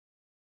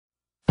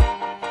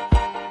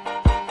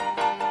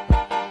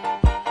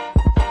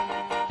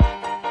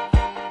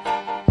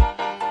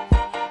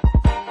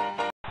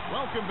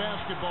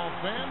basketball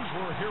fans,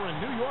 we're here in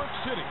New York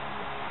City.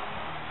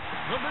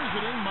 The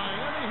visiting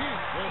Miami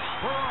Heat will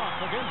square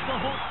off against the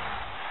home.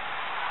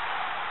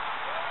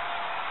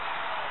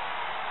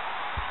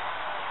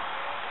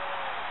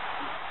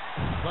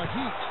 The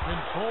Heat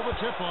control the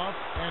tip-off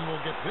and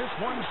will get this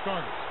one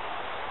started.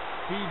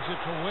 Feeds it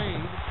to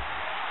Wade.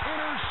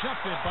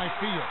 Intercepted by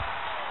Field.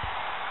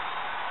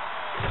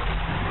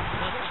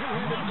 The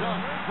two-handed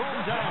dunk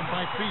thrown down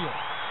by Field.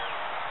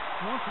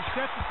 Wants to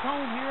set the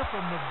tone here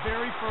from the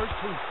very first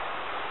hoop.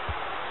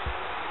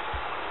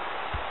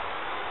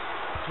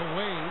 To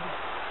Wade.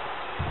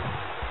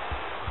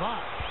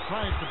 Bot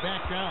tries to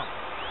back down.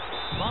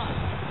 Bot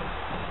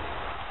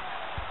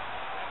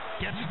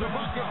gets the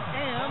bucket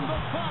and the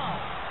foul.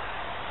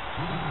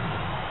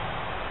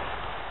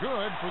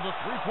 Good for the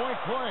three-point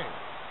play.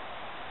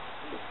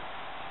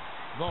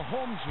 The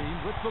home team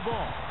with the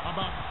ball.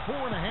 About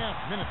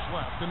 4.5 minutes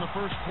left in the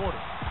first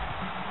quarter.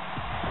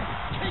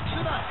 Takes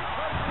it up.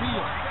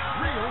 Field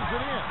reels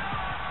it in.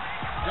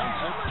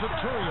 Dumps it to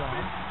Turion.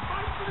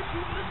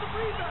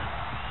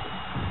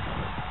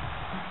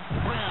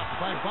 Grabbed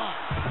by Bot.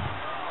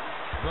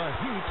 The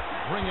Heat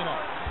bring it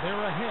up.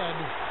 They're ahead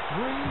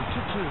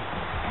 3-2.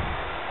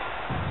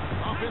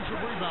 Offensive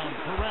rebound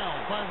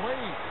corralled by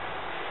Wade.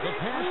 The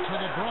pass to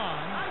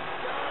LeBron.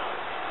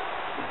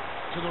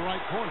 To the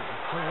right corner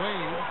to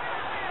Wade.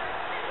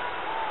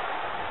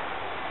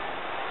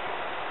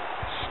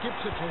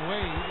 Skips it to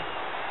Wade.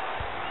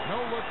 No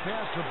look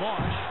pass to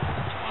Bosch.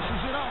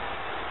 Tosses it up.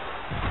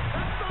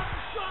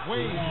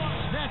 Wade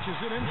snatches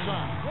it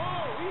inside.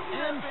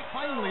 And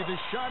finally the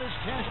shot is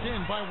cashed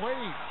in by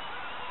Wade.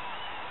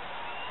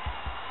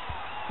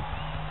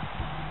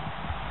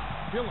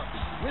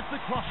 Phillips with the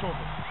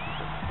crossover.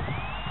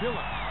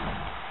 Phillips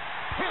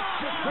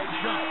hits a quick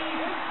shot.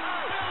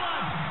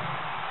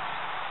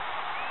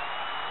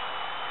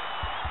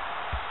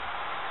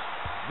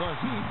 The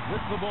Heat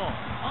with the ball.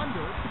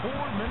 Under 4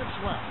 minutes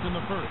left in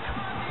the first.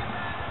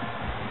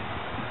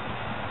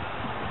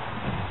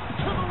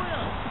 To the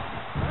rim.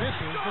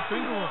 Misses the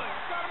finger roll.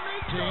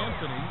 To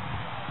Anthony.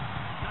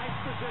 Nice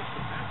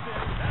position. That's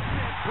it.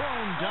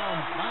 Thrown down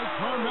by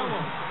Carmelo.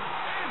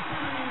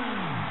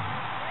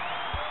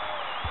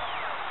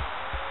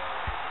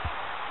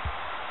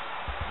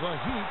 The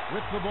Heat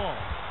with the ball.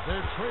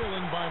 They're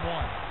trailing by 1.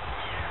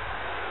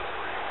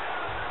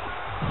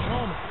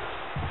 Showman.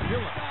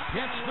 Phillips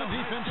gets the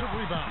defensive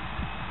rebound.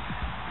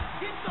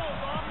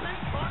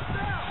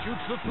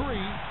 Shoots the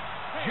three.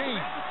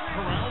 James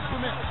corrals the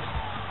miss.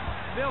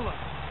 Phillips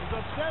is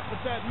upset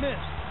with that miss.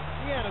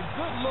 He had a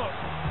good look,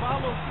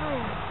 followed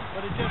through,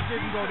 but it just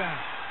didn't go down.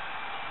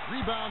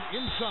 Rebound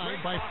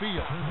inside by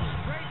Field.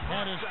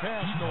 Had his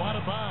pass go out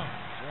of bounds,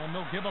 and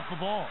they'll give up the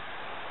ball.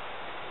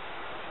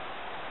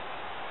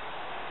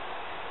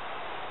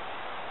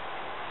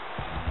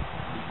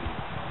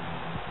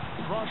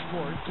 Cross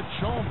court to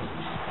Chalmers.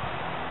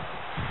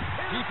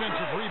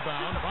 Defensive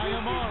rebound by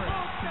Amari.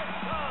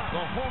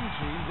 The home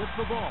team with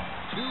the ball.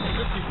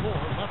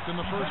 2:54 left in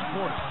the first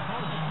quarter.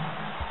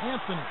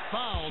 Anthony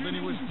fouled, and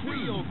he was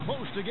real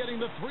close to getting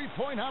the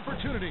three-point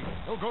opportunity.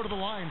 He'll go to the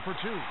line for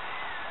 2.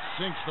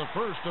 Sinks the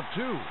first of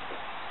 2.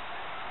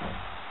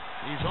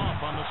 He's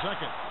off on the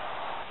second.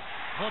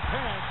 The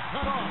pass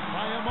cut off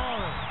by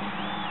Amari.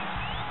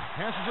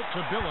 Passes it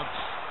to Phillips.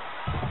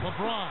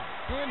 LeBron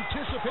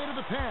anticipated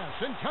the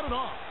pass and cut it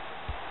off.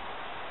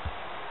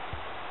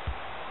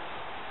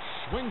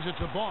 Swings it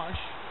to Bosch.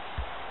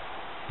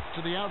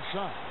 To the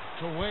outside.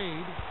 To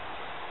Wade.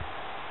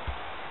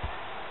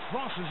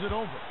 Crosses it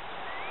over.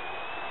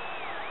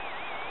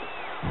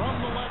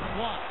 From the left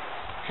block.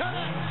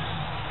 Connects.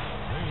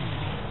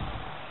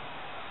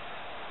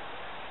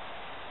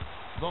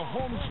 The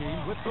home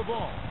team with the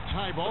ball.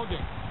 Tie ball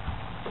game.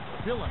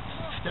 Phillips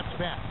steps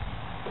back.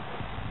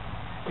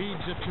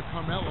 Feeds it to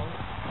Carmelo.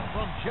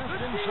 From just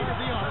inside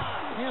the arc,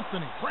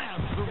 Anthony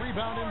grabs the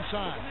rebound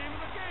inside.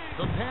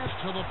 The pass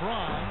to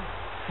LeBron.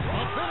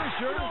 A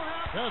finisher.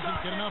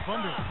 Doesn't get enough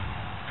under it.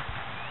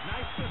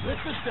 With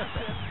the step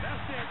back.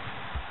 That's it.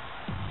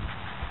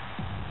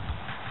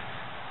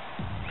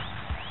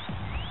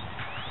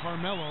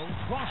 Carmelo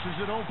crosses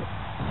it over.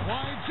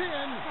 Slides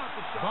in.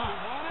 Bot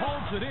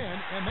holds it in,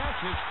 and that's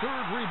his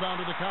third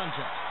rebound of the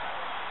contest.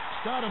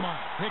 Stoudemire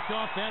picked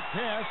off that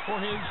pass for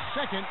his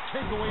second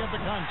takeaway of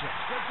the contest.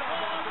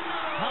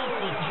 House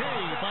of J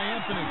by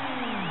Anthony.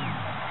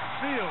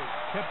 Field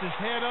kept his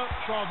head up,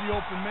 saw the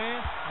open man,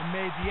 and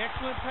made the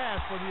excellent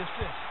pass for the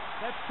assist.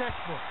 That's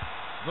textbook.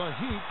 The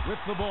Heat with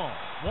the ball.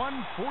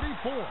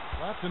 1:44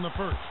 left in the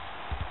first.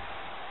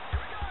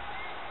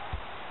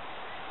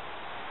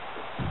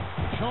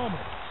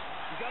 Chalmers.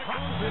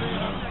 Drops it in.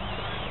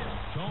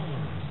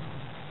 Chalmers.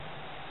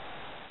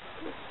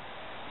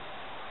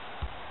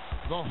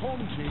 The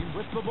home team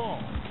with the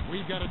ball.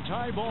 We've got a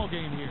tie ball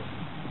game here.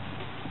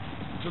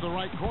 To the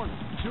right corner.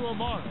 To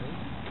Amari.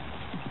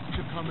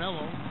 To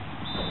Carmelo.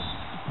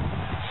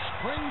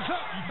 Springs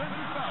up.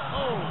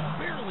 Oh,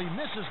 barely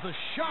misses the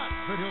shot,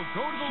 but he'll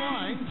go to the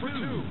line for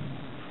 2.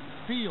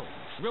 Fields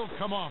will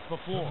come off the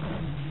floor.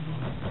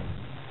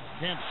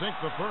 Can't sink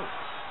the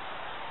first.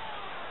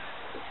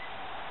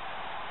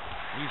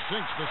 He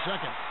sinks the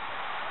second.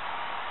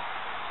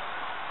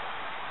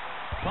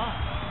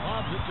 Bosch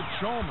lobs it to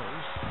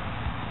Chalmers.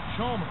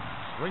 Chalmers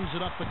brings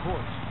it up the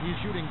court. He's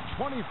shooting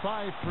 25%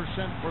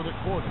 for the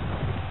quarter.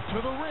 To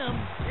the rim,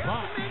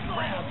 Bosch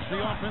grabs the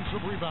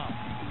offensive rebound.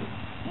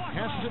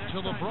 Passes it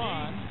to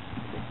LeBron.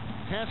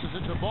 Passes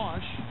it to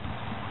Bosch.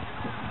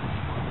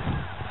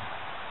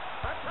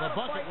 The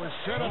bucket was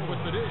set up with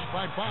the dish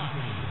by Bosch.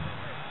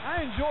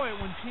 I enjoy it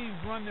when teams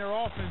run their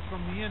offense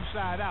from the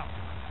inside out.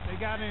 They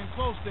got in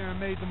close there and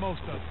made the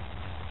most of it.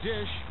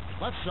 Dish,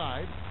 left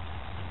side.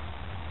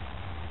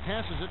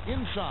 Passes it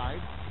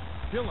inside.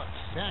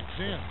 Phillips backs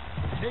in.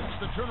 Takes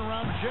the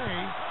turnaround J.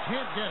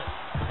 Can't get it.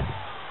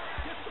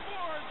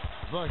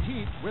 The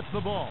Heat with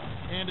the ball.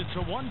 And it's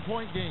a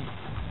one-point game.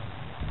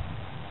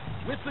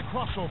 With the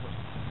crossover.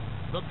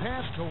 The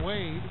pass to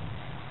Wade.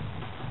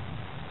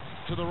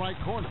 To the right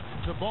corner.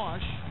 To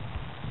Bosch.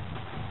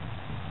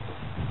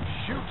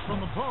 Shoots from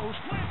the post.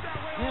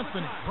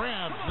 Anthony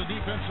grabs the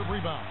defensive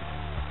rebound.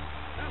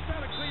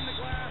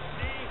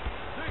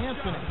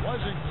 Anthony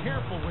wasn't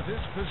careful with his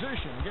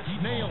position. Gets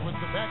nailed with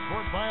the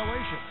backcourt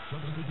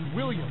violation.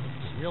 Williams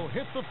will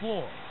hit the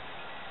floor.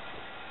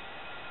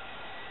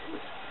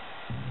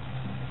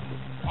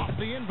 Off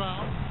the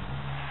inbound.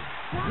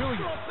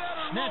 Williams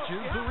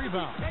snatches the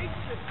rebound.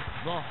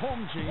 The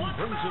home team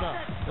brings it up.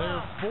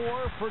 They're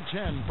 4 for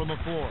 10 from the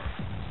floor.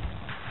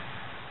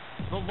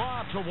 The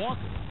lob to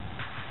Walker.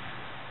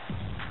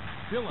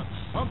 Phillips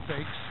pump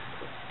fakes.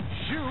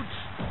 Shoots.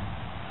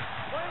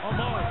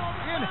 Amari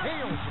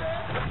inhales it.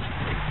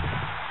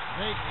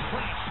 They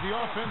crash the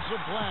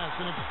offensive glass,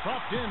 and it's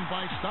dropped in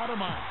by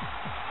Stoudemire.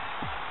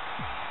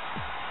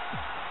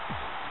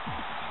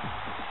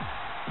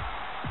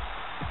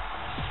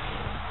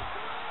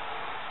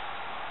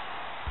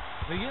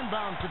 The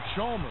inbound to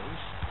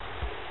Chalmers.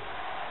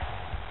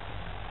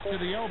 To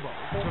the elbow.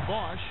 To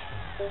Bosch.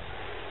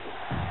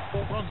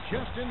 From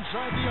just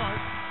inside the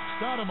arc,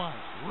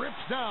 Stoudemire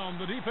rips down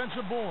the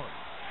defensive board.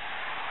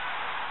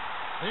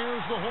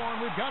 There's the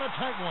horn. We've got a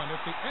tight one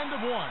at the end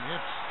of one.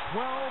 It's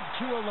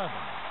 12-11.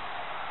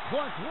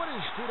 Clark, what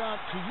has stood out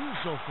to you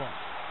so far?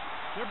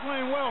 They're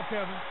playing well,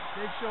 Kevin.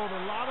 They've showed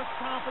a lot of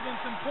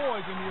confidence and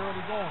poise in the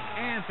early going.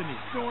 Anthony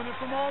Doing it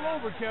from all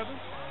over, Kevin.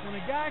 When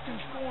a guy can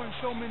score in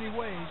so many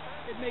ways,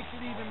 it makes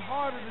it even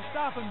harder to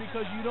stop him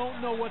because you don't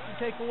know what to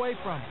take away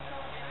from him.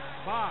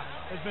 Bosch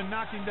has been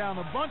knocking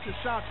down a bunch of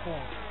shots for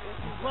him.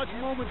 In clutch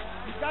moments,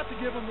 you've got to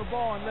give him the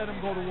ball and let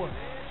him go to work.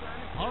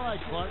 All right,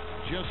 Clark,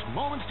 just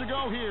moments to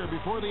go here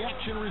before the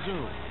action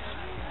resumes.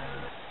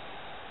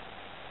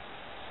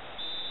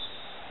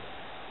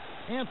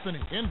 Anthony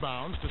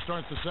inbounds to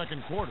start the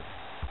second quarter.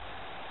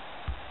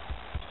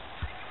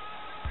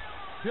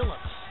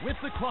 Phillips with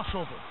the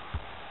crossover.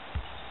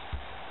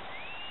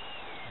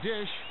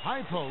 Dish,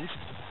 high post,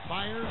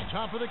 fires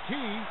top of the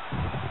key.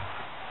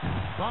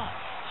 Bosch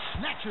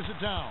snatches it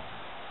down.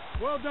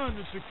 Well done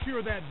to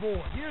secure that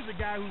board. Here's a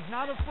guy who's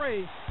not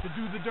afraid to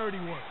do the dirty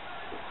work.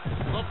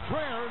 The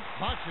prayer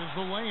botches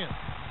the lay-in.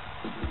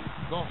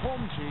 The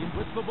home team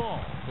with the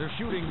ball. They're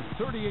shooting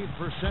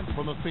 38%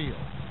 from the field.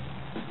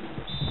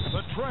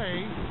 The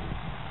tray.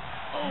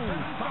 Oh,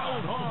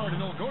 fouled hard,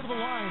 and he'll go to the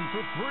line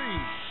for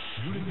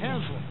three.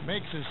 Haslam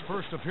makes his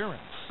first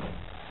appearance.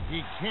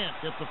 He can't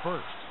get the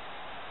first.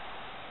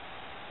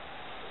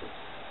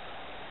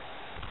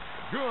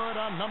 Good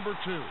on number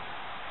 2.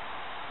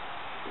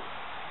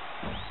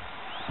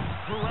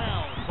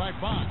 Corralled by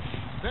Bosch.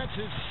 That's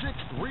his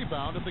 6th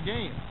rebound of the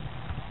game.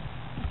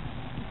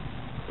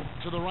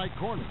 To the right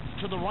corner,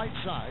 to the right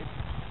side.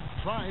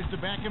 Tries to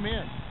back him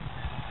in.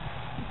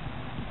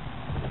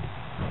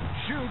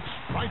 Shoots,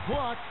 right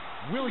block.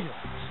 Williams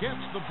gets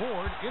the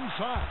board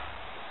inside.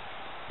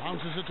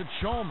 Bounces it to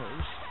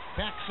Chalmers.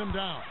 Backs him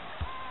down.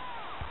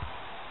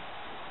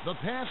 The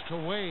pass to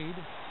Wade.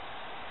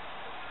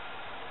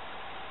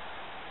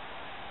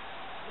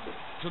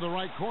 To the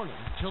right corner,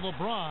 to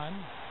LeBron.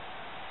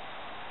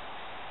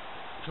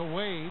 To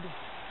Wade.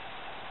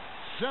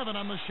 7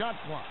 on the shot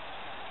clock.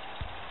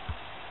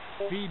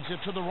 Feeds it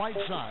to the right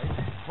side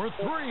for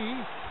 3. On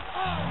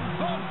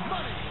the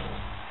money.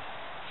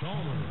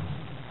 Chalmers.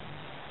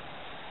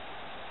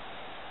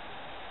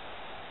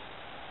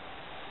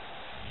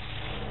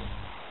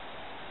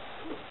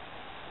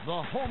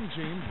 The home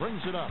team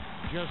brings it up.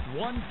 Just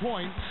 1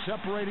 point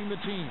separating the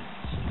teams.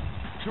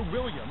 To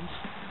Williams.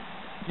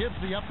 Gives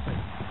the up fake.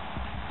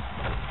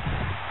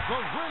 The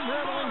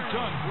rim-rattling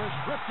dunk was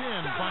ripped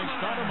in by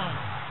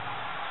Stoudemire.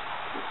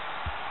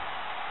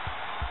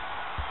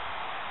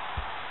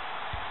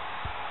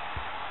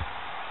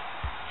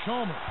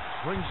 Chalmers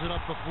brings it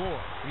up the floor.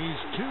 He's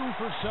 2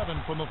 for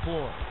 7 from the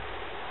floor.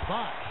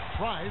 Bosch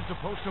tries to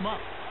post him up.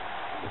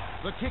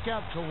 The kick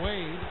out to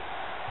Wade.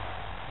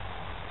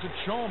 To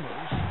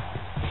Chalmers.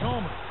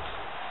 Chalmers.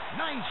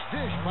 Nice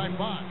dish by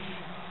Bosch.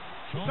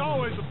 It's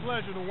always a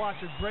pleasure to watch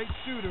a great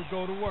shooter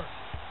go to work.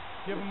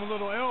 Give him a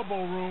little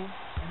elbow room,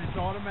 and it's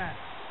automatic.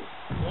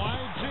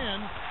 Glides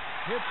in,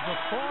 hits the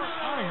far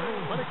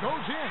iron, but it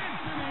goes in.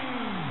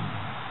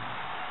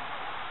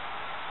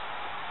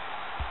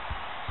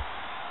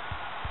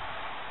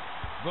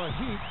 The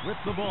Heat with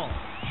the ball.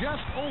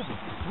 Just over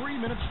 3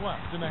 minutes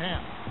left in the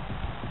half.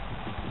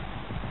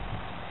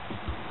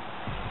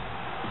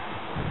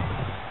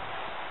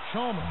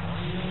 Chalmers.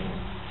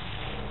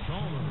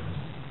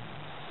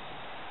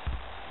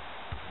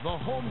 The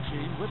home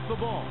team with the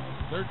ball.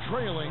 They're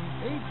trailing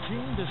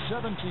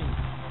 18-17.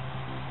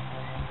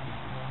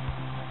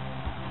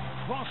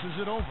 Crosses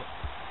it over.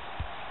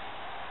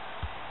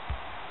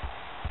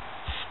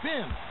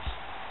 Spins.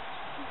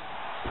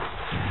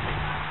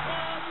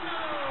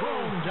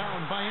 Thrown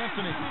down by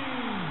Anthony.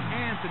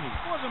 Anthony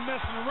wasn't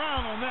messing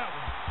around on that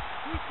one.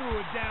 He threw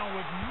it down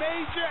with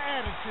major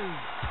attitude.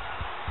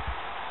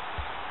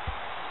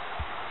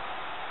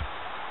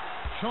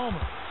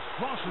 Chalmers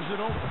crosses it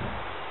over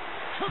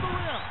to the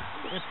rim.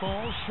 It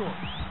falls short.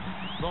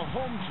 The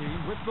home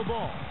team with the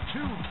ball.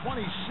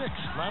 2:26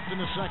 left in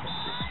the second.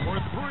 For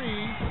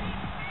three.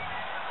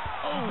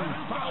 Oh,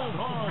 fouled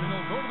hard, and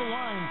he'll go to the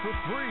line for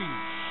three.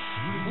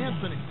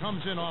 Anthony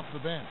comes in off the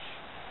bench.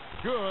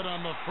 Good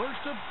on the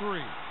first of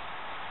three.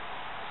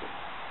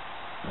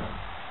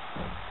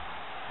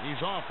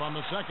 He's off on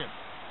the second.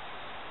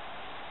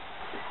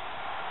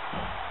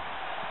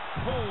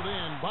 Pulled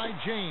in by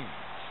James.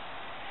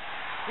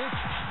 It's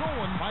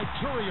stolen by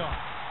Turion.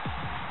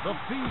 The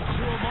feed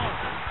to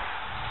Amari.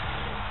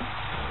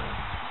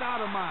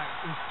 Stoudemire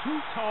is too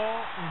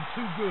tall and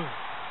too good.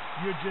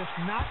 You're just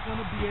not going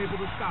to be able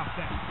to stop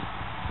that.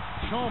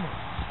 Chalmers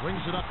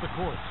brings it up the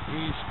court.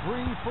 He's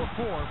 3 for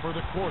 4 for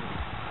the quarter.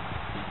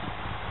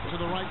 To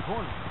the right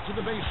corner, to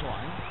the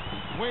baseline.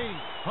 Wade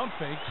pump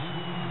fakes.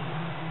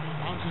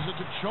 Bounces it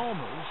to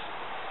Chalmers.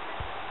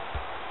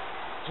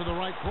 To the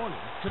right corner,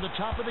 to the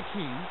top of the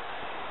key.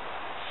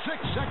 6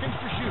 seconds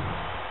to shoot.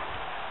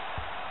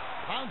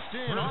 Bounced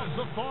in off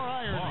the far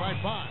iron by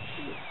Bosch.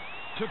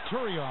 To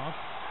Turioff.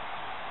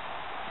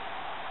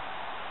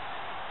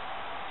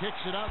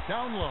 Kicks it out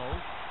down low.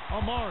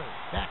 Amari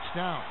backs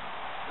down.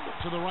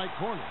 To the right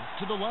corner,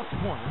 to the left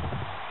corner.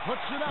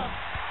 Puts it up.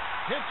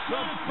 Hits the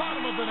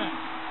bottom of the net.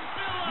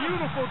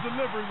 Beautiful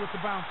delivery with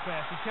the bounce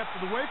pass. He kept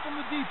it away from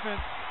the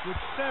defense, which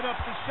set up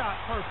the shot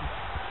perfectly.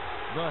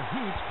 The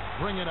Heat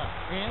bring it up,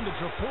 and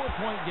it's a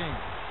 4-point game.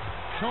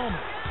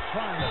 Chalmers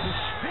tries the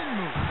spin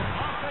move.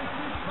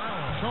 Offensive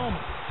foul.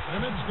 Chalmers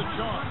commits the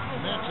charge,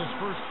 and that's his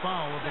first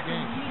foul of the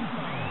game.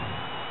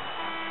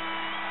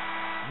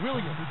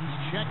 Williams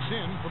checks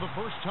in for the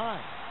first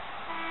time.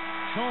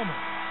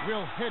 Chalmers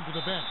will head to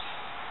the bench.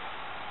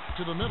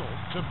 To the middle,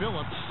 to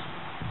Billups.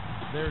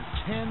 They're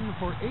 10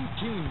 for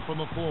 18 from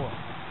the floor.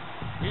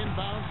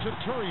 Inbound to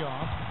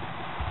Turioff.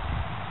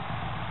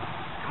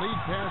 Lead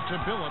pass to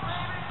Billups.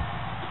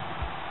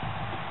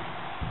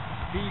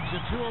 Feeds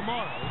it to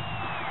Amari.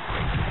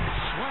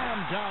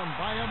 Slammed down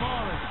by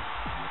Amari.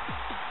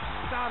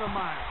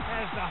 Stoudemire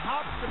has the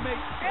hops to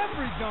make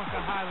every dunk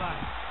a highlight.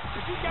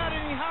 If he got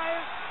any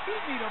higher,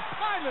 he'd need a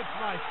pilot's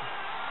license.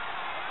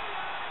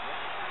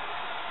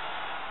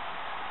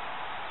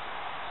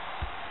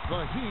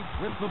 The Heat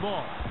with the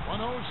ball.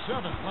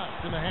 1:07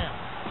 left in the half.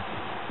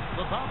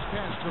 The bounce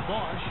pass to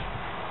Bosch.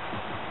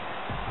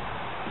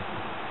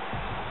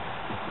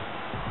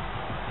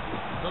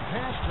 The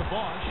pass to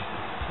Bosch.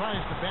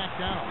 Tries to back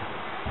down.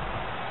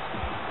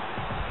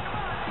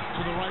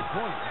 To the right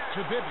corner.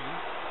 To Bibby.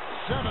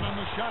 7 on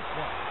the shot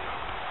clock.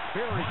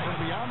 Buried from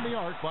beyond the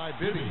arc by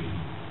Bibby.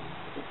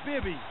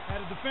 Bibby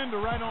had a defender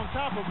right on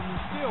top of him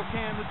and still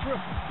canned the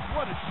triple.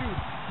 What a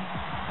shooter.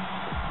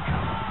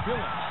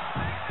 Billups.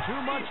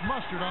 Too much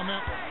mustard on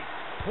that one.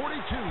 42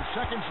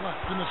 seconds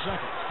left in the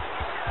second.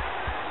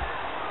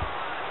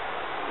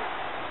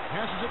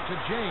 Passes it to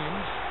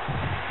James.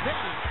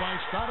 Saved by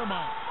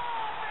Stoudemire.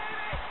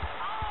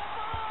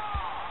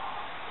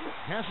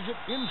 Passes it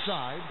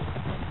inside.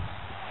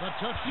 The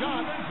tough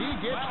shot. He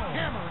gets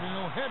hammered and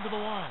he'll head to the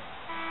line.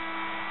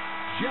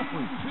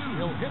 Jeffrey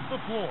will hit the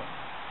floor.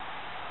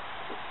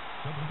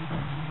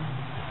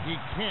 He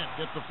can't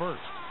get the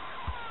first.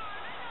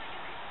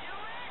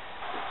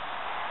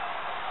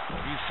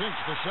 He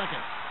sinks the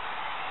second.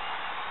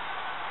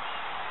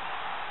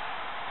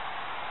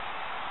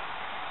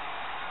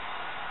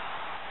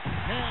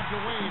 Nabbed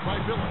away by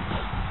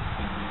Billups.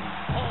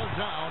 Hauled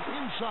down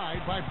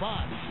inside by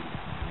Bosch.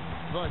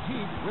 The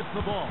Heat with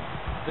the ball.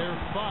 They're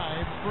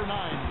 5 for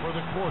 9 for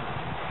the quarter.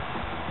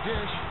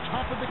 Dish,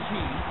 top of the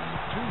key.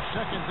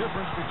 2-second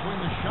difference between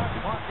the shot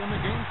clock and the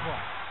game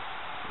clock.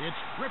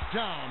 It's ripped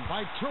down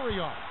by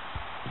Turion.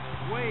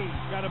 Wade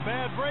got a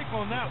bad break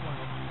on that one.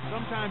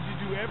 Sometimes you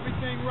do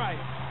everything right,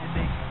 and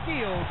they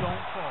still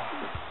don't fall.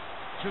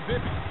 To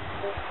Bibby.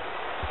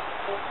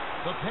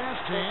 The pass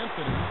to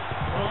Anthony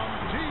from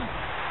deep.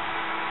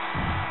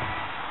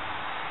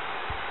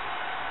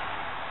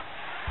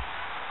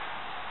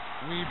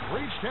 We've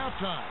reached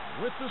halftime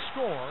with the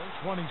score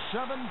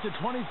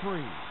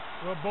 27-23.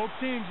 Well, both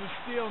teams are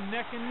still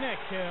neck and neck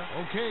here.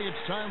 Okay,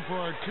 it's time for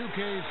our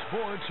 2K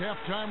Sports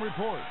halftime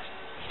report.